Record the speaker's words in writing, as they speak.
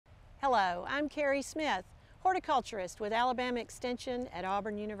Hello, I'm Carrie Smith, horticulturist with Alabama Extension at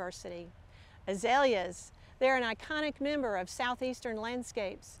Auburn University. Azaleas, they're an iconic member of southeastern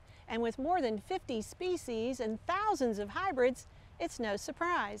landscapes, and with more than 50 species and thousands of hybrids, it's no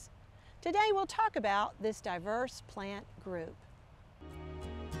surprise. Today we'll talk about this diverse plant group.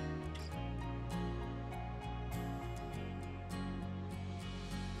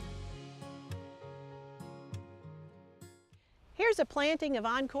 Here's a planting of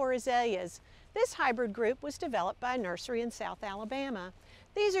Encore azaleas. This hybrid group was developed by a nursery in South Alabama.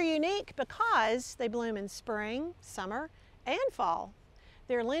 These are unique because they bloom in spring, summer, and fall.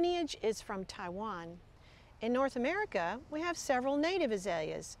 Their lineage is from Taiwan. In North America, we have several native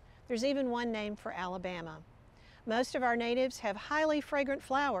azaleas. There's even one named for Alabama. Most of our natives have highly fragrant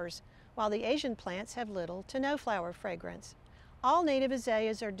flowers, while the Asian plants have little to no flower fragrance. All native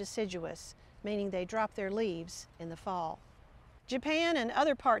azaleas are deciduous, meaning they drop their leaves in the fall. Japan and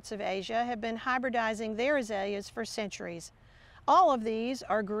other parts of Asia have been hybridizing their azaleas for centuries. All of these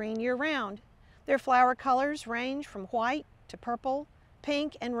are green year-round. Their flower colors range from white to purple,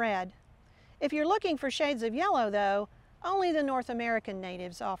 pink, and red. If you're looking for shades of yellow, though, only the North American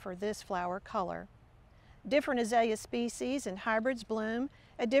natives offer this flower color. Different azalea species and hybrids bloom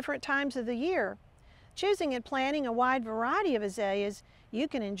at different times of the year. Choosing and planting a wide variety of azaleas, you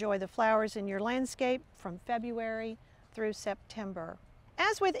can enjoy the flowers in your landscape from February through September.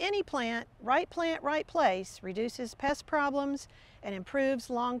 As with any plant, right place reduces pest problems and improves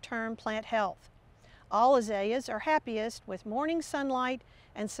long-term plant health. All azaleas are happiest with morning sunlight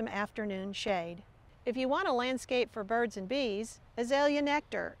and some afternoon shade. If you want a landscape for birds and bees, azalea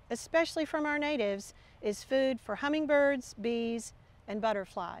nectar, especially from our natives, is food for hummingbirds, bees, and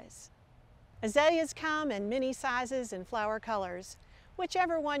butterflies. Azaleas come in many sizes and flower colors.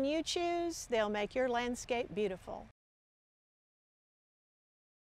 Whichever one you choose, they'll make your landscape beautiful.